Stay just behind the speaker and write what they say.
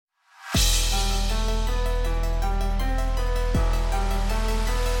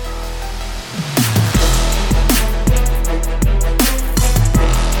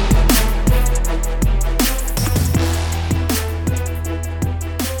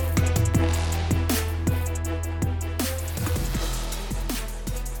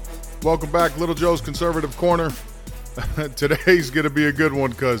Welcome back, Little Joe's Conservative Corner. Today's going to be a good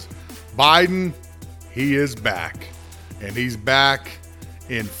one because Biden, he is back. And he's back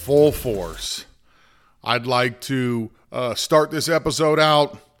in full force. I'd like to start this episode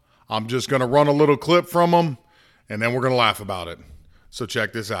out. I'm just going to run a little clip from him, and then we're going to laugh about it. So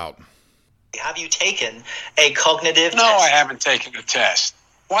check this out. Have you taken a cognitive test? No, I haven't taken a test.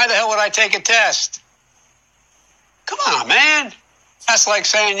 Why the hell would I take a test? Come on, man. That's like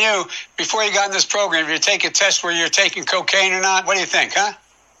saying you, before you got in this program, if you take a test where you're taking cocaine or not, what do you think, huh?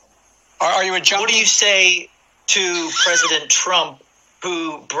 Are you a junkie? What do you say to President Trump,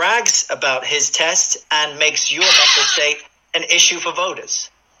 who brags about his test and makes your mental state an issue for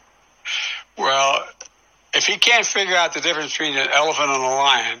voters? Well, if he can't figure out the difference between an elephant and a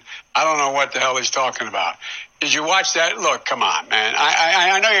lion, I don't know what the hell he's talking about. Did you watch that? Look, come on, man.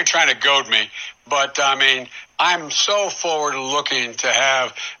 I know you're trying to goad me, but, I mean, I'm so forward looking to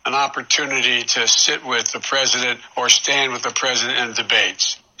have an opportunity to sit with the president or stand with the president in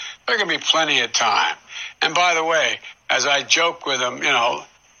debates. There's going to be plenty of time. And by the way, as I joke with him,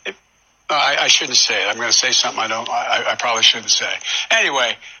 I shouldn't say it. I'm going to say something I probably shouldn't say.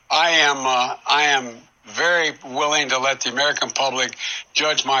 Anyway, I am very willing to let the American public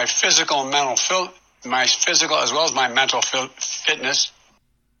judge my physical and mental my physical as well as my mental fitness.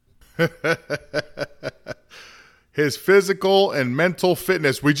 His physical and mental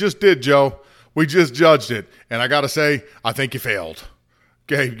fitness. We just did, Joe. We just judged it. And I got to say, I think you failed.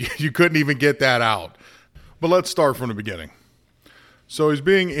 Okay, you couldn't even get that out. But let's start from the beginning. So he's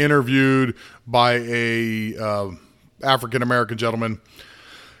being interviewed by a African-American gentleman.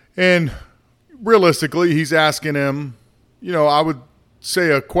 And realistically, he's asking him, I would say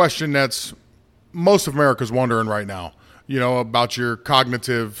a question that's most of America's wondering right now, about your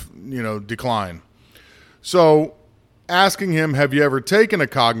cognitive, decline. So asking him, have you ever taken a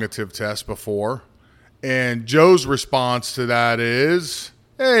cognitive test before? And Joe's response to that is,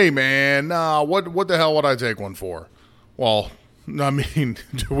 hey, man, nah, what the hell would I take one for? Well, I mean,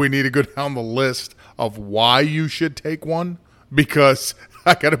 do we need to go down the list of why you should take one? Because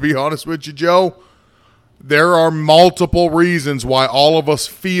I got to be honest with you, Joe, there are multiple reasons why all of us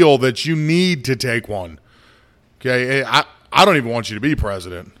feel that you need to take one. Okay, I don't even want you to be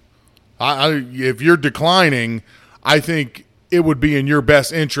president. If you're declining, I think it would be in your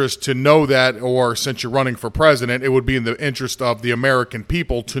best interest to know that, or since you're running for president, it would be in the interest of the American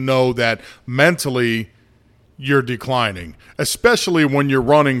people to know that mentally you're declining, especially when you're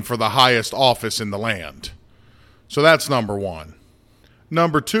running for the highest office in the land. So that's number one.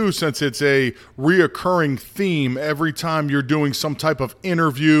 Number two, since it's a reoccurring theme every time you're doing some type of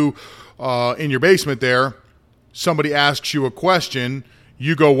interview in your basement there, somebody asks you a question,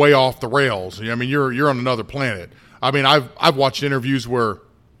 you go way off the rails. I mean, you're on another planet. I mean, I've watched interviews where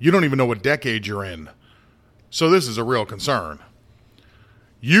you don't even know what decade you're in. So this is a real concern.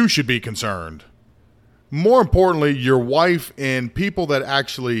 You should be concerned. More importantly, your wife and people that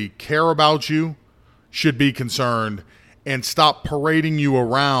actually care about you should be concerned and stop parading you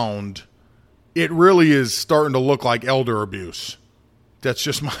around. It really is starting to look like elder abuse. That's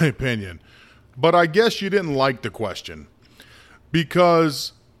just my opinion. But I guess you didn't like the question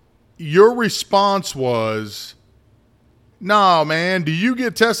because your response was, nah, man, do you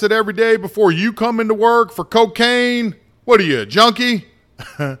get tested every day before you come into work for cocaine? What are you, a junkie?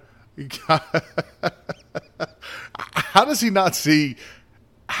 How does he not see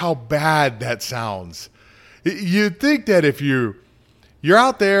how bad that sounds? You'd think that if you're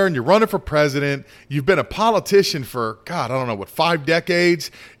out there and you're running for president, you've been a politician for, 5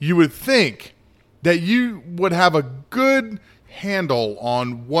 decades, you would think that you would have a good handle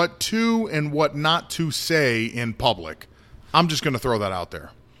on what to and what not to say in public. I'm just going to throw that out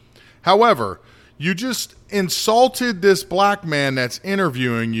there. However, you just insulted this black man that's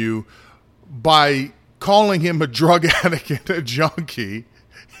interviewing you by calling him a drug addict and a junkie.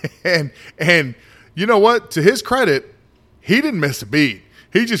 And you know what? To his credit, he didn't miss a beat.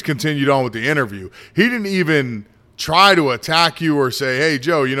 He just continued on with the interview. He didn't even try to attack you or say, hey,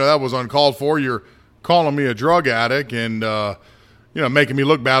 Joe, that was uncalled for. You're calling me a drug addict and, making me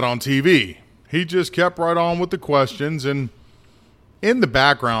look bad on TV. He just kept right on with the questions. And in the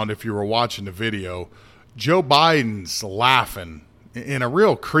background, if you were watching the video, Joe Biden's laughing in a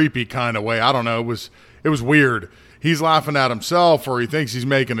real creepy kind of way. I don't know. It was weird. He's laughing at himself or he thinks he's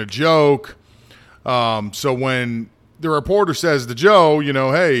making a joke. So when the reporter says to Joe,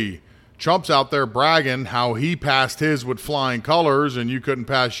 hey, Trump's out there bragging how he passed his with flying colors and you couldn't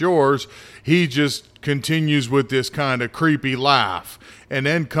pass yours, he just continues with this kind of creepy laugh and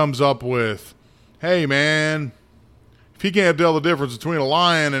then comes up with, hey, man, If he can't tell the difference between a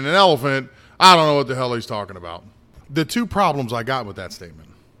lion and an elephant, I don't know what the hell he's talking about. The two problems I got with that statement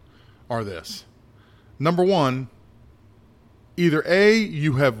are this. Number one, either A,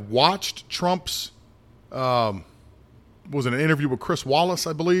 you have watched Trump's, was it an interview with Chris Wallace,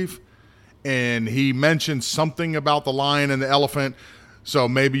 I believe, and he mentioned something about the lion and the elephant, so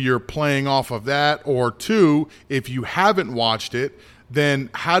maybe you're playing off of that. Or two, if you haven't watched it, then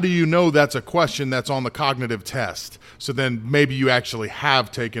how do you know that's a question that's on the cognitive test? So then maybe you actually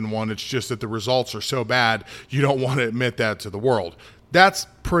have taken one. It's just that the results are so bad you don't want to admit that to the world. That's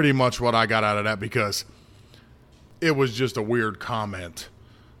pretty much what I got out of that, because it was just a weird comment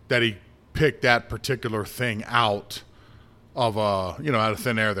that he picked that particular thing out of out of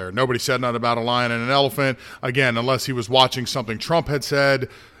thin air there. Nobody said nothing about a lion and an elephant. Again, unless he was watching something Trump had said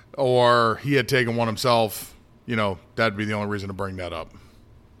or he had taken one himself, that'd be the only reason to bring that up.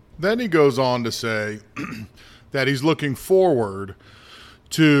 Then he goes on to say that he's looking forward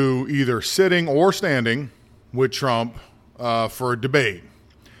to either sitting or standing with Trump for a debate,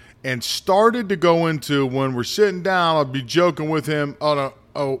 and started to go into, when we're sitting down, I'll be joking with him.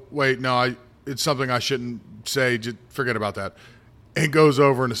 It's something I shouldn't say. Just forget about that. And goes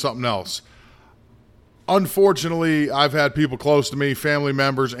over into something else. Unfortunately, I've had people close to me, family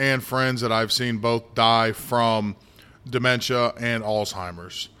members and friends, that I've seen both die from dementia and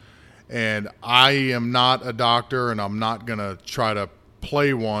Alzheimer's. And I am not a doctor, and I'm not going to try to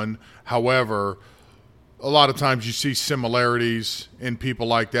play one. However, a lot of times you see similarities in people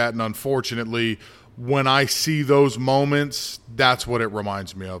like that, and unfortunately, when I see those moments, that's what it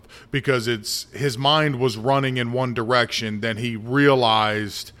reminds me of, because his mind was running in one direction, then he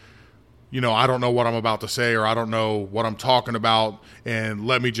realized, I don't know what I'm about to say, or I don't know what I'm talking about, and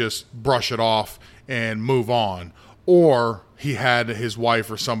let me just brush it off and move on. Or he had his wife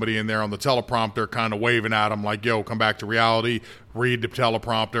or somebody in there on the teleprompter kind of waving at him like, yo, come back to reality, read the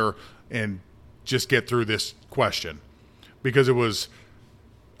teleprompter, and just get through this question. Because it was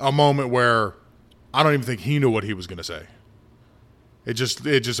a moment where I don't even think he knew what he was going to say. It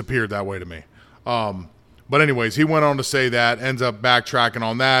just appeared that way to me. But anyways, he went on to say that, ends up backtracking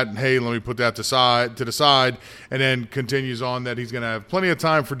on that, and hey, let me put that to the side, and then continues on that he's going to have plenty of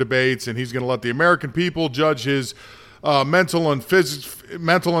time for debates, and he's going to let the American people judge his mental. You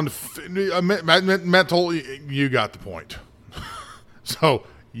got the point. So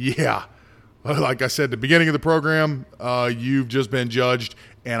yeah, like I said at the beginning of the program, you've just been judged,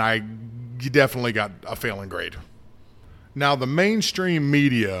 and you definitely got a failing grade. Now, the mainstream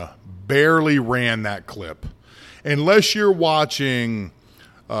media barely ran that clip. Unless you're watching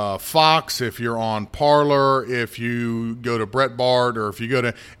Fox, if you're on Parler, if you go to Breitbart, or if you go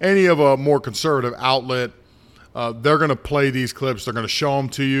to any of a more conservative outlet, they're going to play these clips. They're going to show them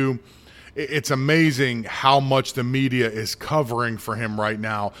to you. It's amazing how much the media is covering for him right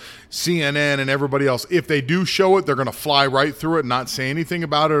now. CNN and everybody else, if they do show it, they're going to fly right through it, not say anything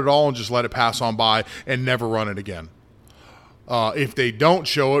about it at all, and just let it pass on by and never run it again. If they don't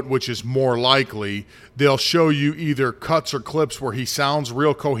show it, which is more likely, they'll show you either cuts or clips where he sounds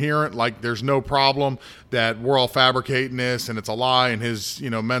real coherent, like there's no problem, that we're all fabricating this and it's a lie, and his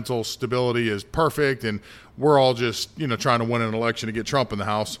mental stability is perfect, and we're all just trying to win an election to get Trump in the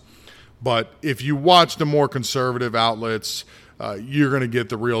House. But if you watch the more conservative outlets, you're going to get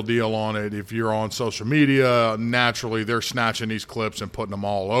the real deal on it. If you're on social media, naturally they're snatching these clips and putting them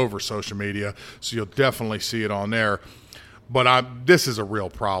all over social media, so you'll definitely see it on there. But this is a real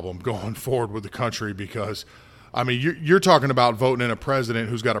problem going forward with the country, because, you're talking about voting in a president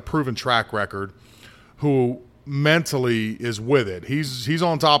who's got a proven track record, who mentally is with it. He's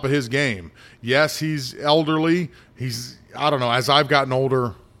on top of his game. Yes, he's elderly. As I've gotten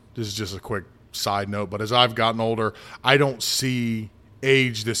older, this is just a quick side note, but as I've gotten older, I don't see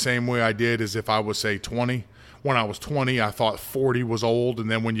age the same way I did as if I was, say, 20. When I was 20, I thought 40 was old,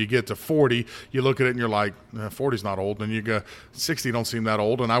 and then when you get to 40, you look at it and you're like, 40's not old, and you go, 60 don't seem that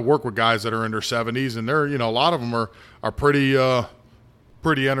old. And I work with guys that are in their 70s, and they're, a lot of them are pretty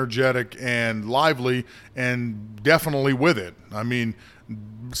energetic and lively, and definitely with it.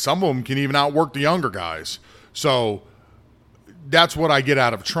 Some of them can even outwork the younger guys. So that's what I get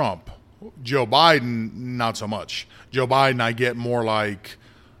out of Trump. Joe Biden, not so much. Joe Biden, I get more like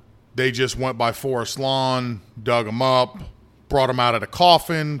they just went by Forest Lawn, dug him up, brought him out of the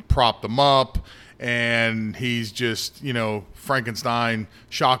coffin, propped him up, and he's just, Frankenstein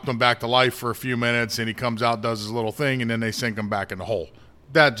shocked him back to life for a few minutes, and he comes out, does his little thing, and then they sink him back in the hole.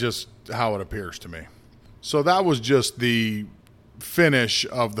 That's just how it appears to me. So that was just the finish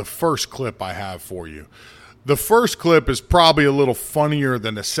of the first clip I have for you. The first clip is probably a little funnier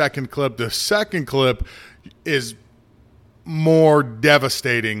than the second clip. The second clip is more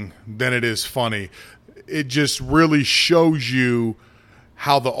devastating than it is funny. It just really shows you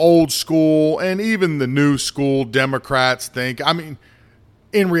how the old school and even the new school Democrats think. I mean,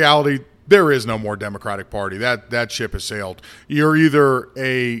 in reality, there is no more Democratic Party. That ship has sailed. You're either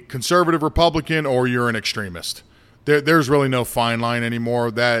a conservative Republican or you're an extremist. There's really no fine line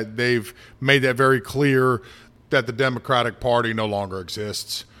anymore. That they've made that very clear that the Democratic Party no longer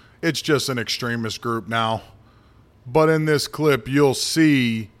exists. It's just an extremist group now. But in this clip, you'll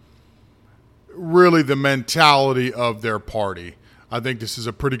see really the mentality of their party. I think this is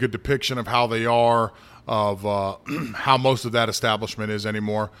a pretty good depiction of how they are, of how most of that establishment is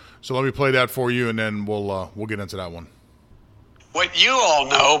anymore. So let me play that for you, and then we'll get into that one. What you all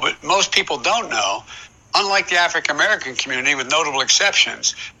know, but most people don't know, unlike the African American community, with notable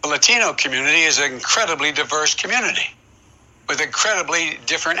exceptions, the Latino community is an incredibly diverse community with incredibly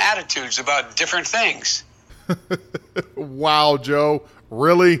different attitudes about different things. Wow, Joe.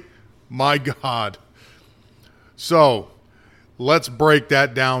 Really? My God. So let's break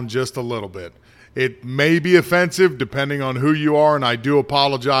that down just a little bit. It may be offensive depending on who you are, and I do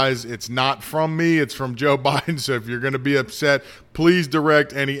apologize. It's not from me. It's from Joe Biden. So if you're going to be upset, please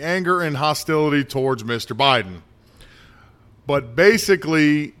direct any anger and hostility towards Mr. Biden. But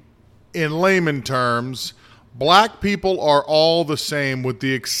basically, in layman terms, black people are all the same with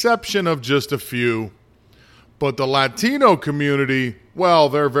the exception of just a few. But the Latino community, well,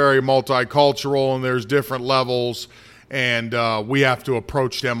 they're very multicultural and there's different levels, and we have to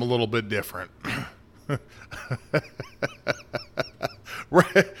approach them a little bit different.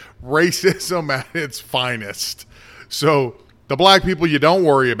 Racism at its finest. So the black people you don't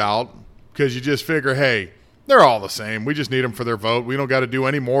worry about because you just figure, hey, they're all the same. We just need them for their vote. We don't got to do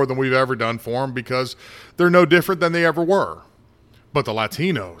any more than we've ever done for them because they're no different than they ever were. But the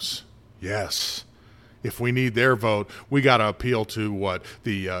Latinos, yes. If we need their vote, we got to appeal to what?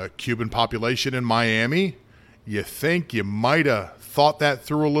 The Cuban population in Miami? You think you might have thought that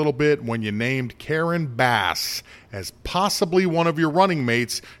through a little bit when you named Karen Bass as possibly one of your running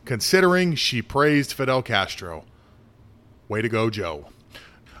mates, considering she praised Fidel Castro. Way to go, Joe.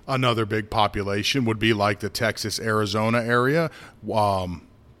 Another big population would be like the Texas-Arizona area,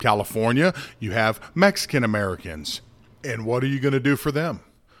 California. You have Mexican Americans. And what are you going to do for them?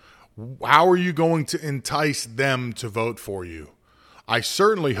 How are you going to entice them to vote for you? I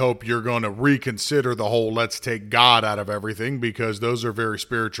certainly hope you're going to reconsider the whole let's take God out of everything because those are very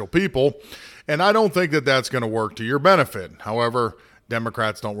spiritual people. And I don't think that that's going to work to your benefit. However,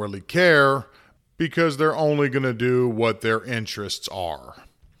 Democrats don't really care because they're only going to do what their interests are.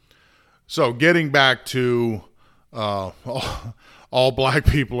 So getting back to all black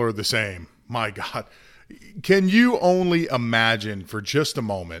people are the same. My God. Can you only imagine for just a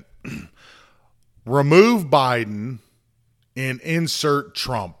moment, remove Biden and insert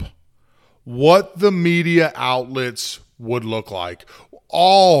Trump, what the media outlets would look like?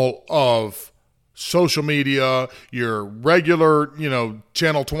 All of social media, your regular,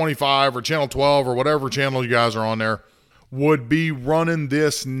 Channel 25 or Channel 12 or whatever channel you guys are on there, would be running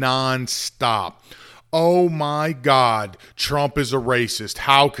this nonstop. Oh my God, Trump is a racist.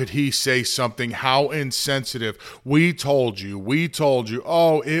 How could he say something? How insensitive. We told you.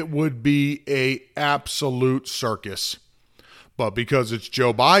 Oh, it would be a absolute circus. But because it's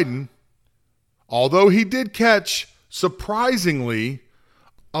Joe Biden, although he did catch, surprisingly,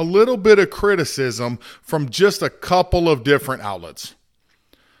 a little bit of criticism from just a couple of different outlets.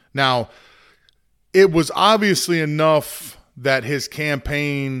 Now, it was obviously enough that his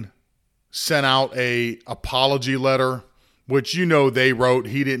campaign sent out a apology letter, which they wrote.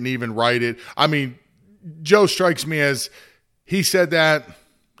 He didn't even write it. I mean, Joe strikes me as he said that,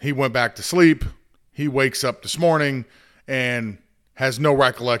 he went back to sleep, he wakes up this morning and has no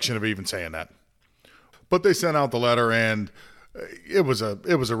recollection of even saying that. But they sent out the letter, and it was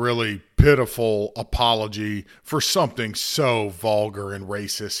a really pitiful apology for something so vulgar and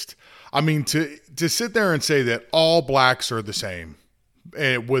racist. I mean, to sit there and say that all blacks are the same,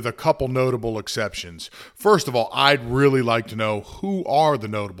 with a couple notable exceptions. First of all, I'd really like to know who are the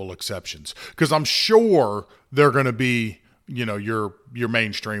notable exceptions, because I'm sure they're going to be, your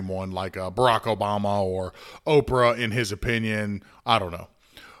mainstream one, like Barack Obama or Oprah in his opinion. I don't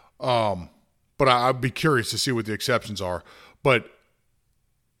know. But I'd be curious to see what the exceptions are. But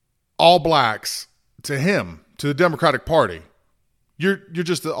all blacks, to him, to the Democratic Party, you're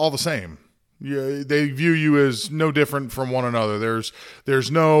just all the same. Yeah, they view you as no different from one another.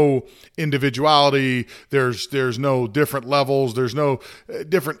 There's no individuality. There's no different levels. There's no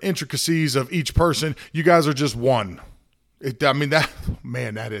different intricacies of each person. You guys are just one.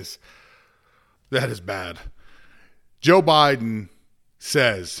 That is bad. Joe Biden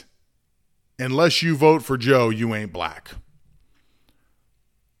says, unless you vote for Joe, you ain't black.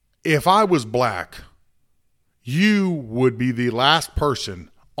 If I was black, you would be the last person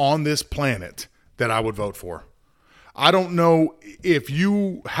on this planet that I would vote for. I don't know if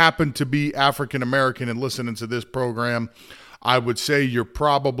you happen to be African American and listening to this program. I would say you're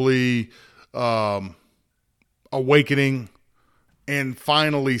probably awakening and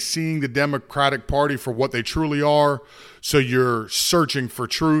finally seeing the Democratic Party for what they truly are. So you're searching for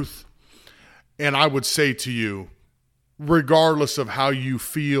truth. And I would say to you, regardless of how you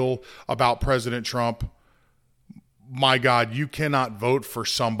feel about President Trump, my God, you cannot vote for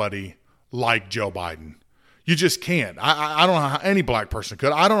somebody like Joe Biden. You just can't. I don't know how any black person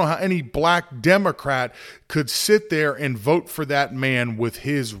could. I don't know how any black Democrat could sit there and vote for that man with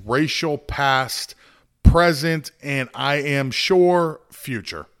his racial past, present, and I am sure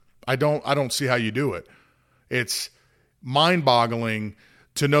future. I don't see how you do it. It's mind-boggling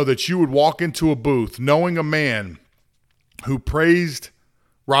to know that you would walk into a booth knowing a man who praised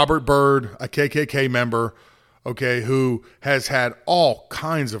Robert Byrd, a KKK member, okay, who has had all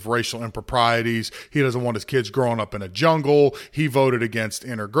kinds of racial improprieties. He doesn't want his kids growing up in a jungle. He voted against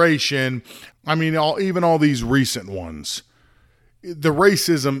integration. I mean, even all these recent ones. The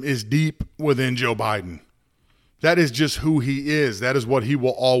racism is deep within Joe Biden. That is just who he is. That is what he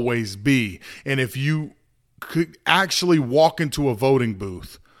will always be. And if you could actually walk into a voting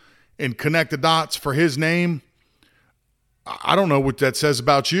booth and connect the dots for his name, I don't know what that says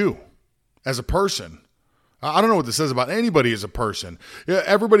about you as a person. I don't know what this says about anybody as a person.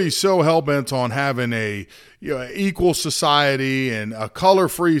 Everybody's so hell-bent on having a equal society and a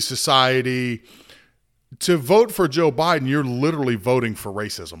color-free society. To vote for Joe Biden, you're literally voting for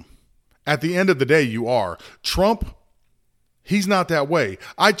racism. At the end of the day, you are. Trump, he's not that way.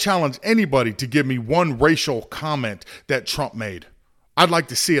 I challenge anybody to give me one racial comment that Trump made. I'd like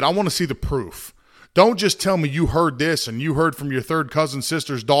to see it. I want to see the proof. Don't just tell me you heard this and you heard from your third cousin,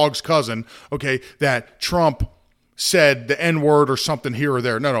 sister's dog's cousin, okay, that Trump said the N-word or something here or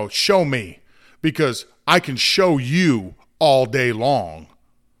there. No, show me, because I can show you all day long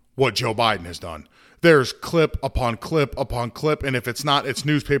what Joe Biden has done. There's clip upon clip upon clip, and if it's not, it's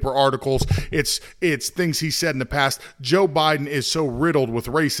newspaper articles, it's things he said in the past. Joe Biden is so riddled with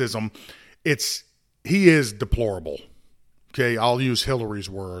racism, he is deplorable. Okay, I'll use Hillary's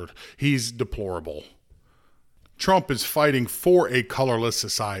word. He's deplorable. Trump is fighting for a colorless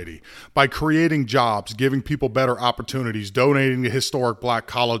society by creating jobs, giving people better opportunities, donating to historic black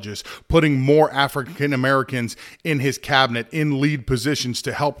colleges, putting more African Americans in his cabinet in lead positions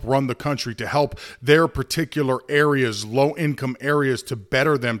to help run the country, to help their particular areas, low-income areas, to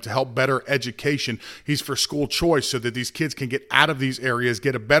better them, to help better education. He's for school choice so that these kids can get out of these areas,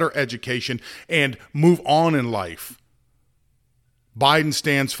 get a better education, and move on in life. Biden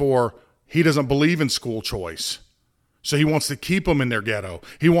stands for he doesn't believe in school choice. So he wants to keep them in their ghetto.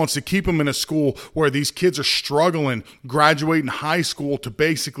 He wants to keep them in a school where these kids are struggling, graduating high school to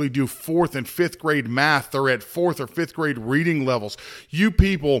basically do 4th and 5th grade math. They're at 4th or 5th grade reading levels. You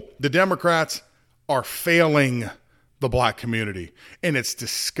people, the Democrats, are failing the black community. And it's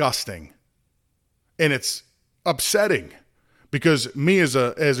disgusting. And it's upsetting. Because me as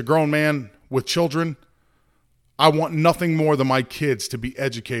a grown man with children, I want nothing more than my kids to be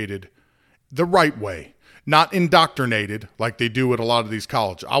educated the right way, not indoctrinated like they do at a lot of these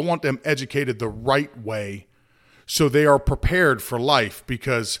colleges. I want them educated the right way so they are prepared for life,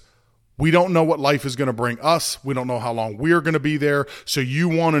 because we don't know what life is going to bring us. We don't know how long we're going to be there. So you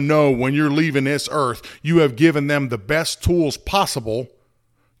want to know when you're leaving this earth, you have given them the best tools possible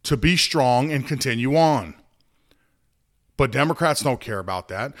to be strong and continue on. But Democrats don't care about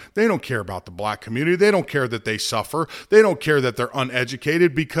that. They don't care about the black community. They don't care that they suffer. They don't care that they're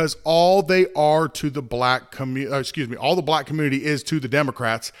uneducated, because all they are to the black community, all the black community is to the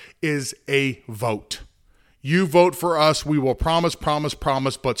Democrats is a vote. You vote for us, we will promise,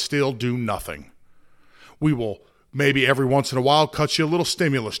 but still do nothing. We will maybe every once in a while cut you a little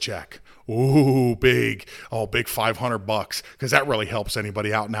stimulus check. Ooh, big $500, because that really helps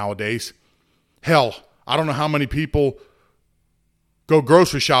anybody out nowadays. Hell, I don't know how many people go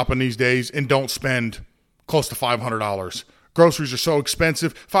grocery shopping these days and don't spend close to $500. Groceries are so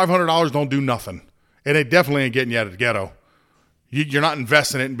expensive. $500 don't do nothing. And it definitely ain't getting you out of the ghetto. You're not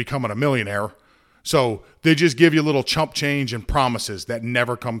investing it and becoming a millionaire. So they just give you a little chump change and promises that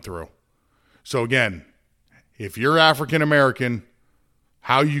never come through. So again, if you're African American,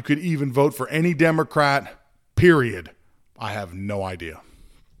 how you could even vote for any Democrat, period, I have no idea.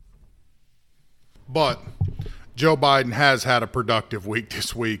 But Joe Biden has had a productive week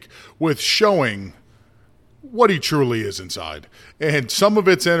this week with showing what he truly is inside. And some of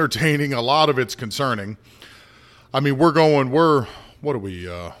it's entertaining, a lot of it's concerning. I mean, what are we,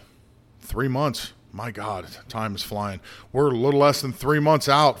 3 months? My God, time is flying. We're a little less than 3 months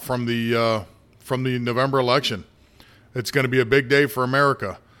out from the November election. It's going to be a big day for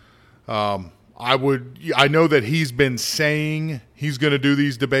America. I know that he's been saying he's going to do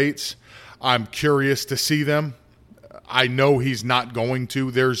these debates. I'm curious to see them. I know he's not going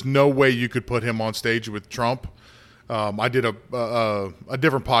to. There's no way you could put him on stage with Trump. I did a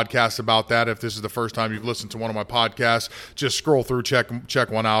different podcast about that. If this is the first time you've listened to one of my podcasts, just scroll through,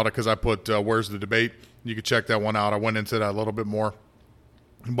 check one out, because I put Where's the Debate? You can check that one out. I went into that a little bit more.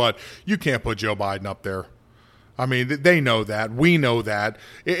 But you can't put Joe Biden up there. I mean, they know that. We know that.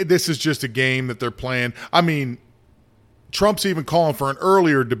 This is just a game that they're playing. I mean, Trump's even calling for an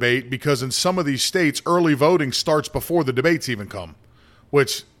earlier debate because in some of these states, early voting starts before the debates even come,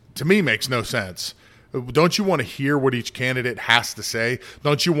 which to me makes no sense. Don't you want to hear what each candidate has to say?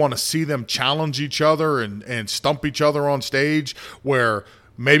 Don't you want to see them challenge each other and stump each other on stage where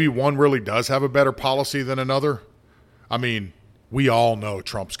maybe one really does have a better policy than another? I mean, we all know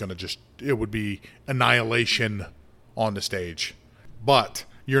Trump's going to it would be annihilation on the stage. But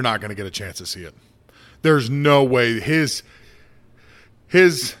you're not going to get a chance to see it. There's no way. His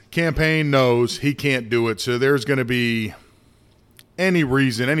campaign knows he can't do it, so there's going to be any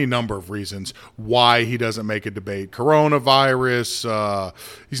number of reasons why he doesn't make a debate. Coronavirus,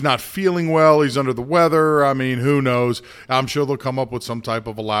 he's not feeling well, he's under the weather. I mean, who knows? I'm sure they'll come up with some type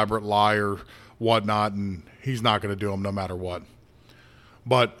of elaborate lie or whatnot, and he's not going to do them no matter what.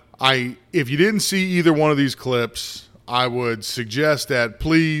 But if you didn't see either one of these clips, I would suggest that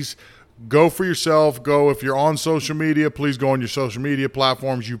please go for yourself. If you're on social media, please go on your social media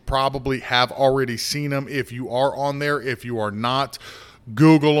platforms. You probably have already seen them if you are on there. If you are not,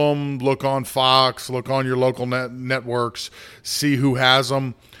 Google them, look on Fox, look on your local networks, see who has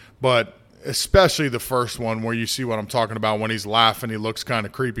them. But especially the first one where you see what I'm talking about when he's laughing. He looks kind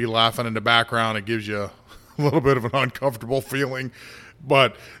of creepy laughing in the background. It gives you a little bit of an uncomfortable feeling.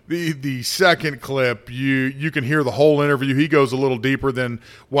 But the second clip, you can hear the whole interview. He goes a little deeper than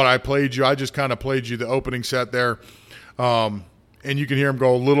what I played you. I just kind of played you the opening set there. And you can hear him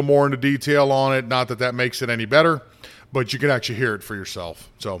go a little more into detail on it. Not that makes it any better, but you can actually hear it for yourself.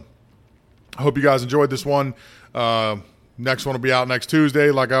 So I hope you guys enjoyed this one. Next one will be out next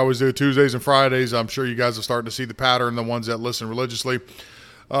Tuesday. Like I always do, Tuesdays and Fridays. I'm sure you guys are starting to see the pattern, the ones that listen religiously.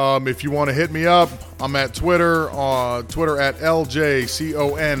 If you want to hit me up, I'm at Twitter at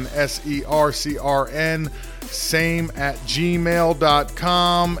LJCONSERCRN, same at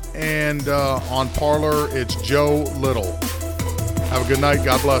gmail.com, and on Parler, it's Joe Little. Have a good night.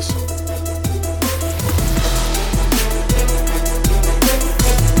 God bless.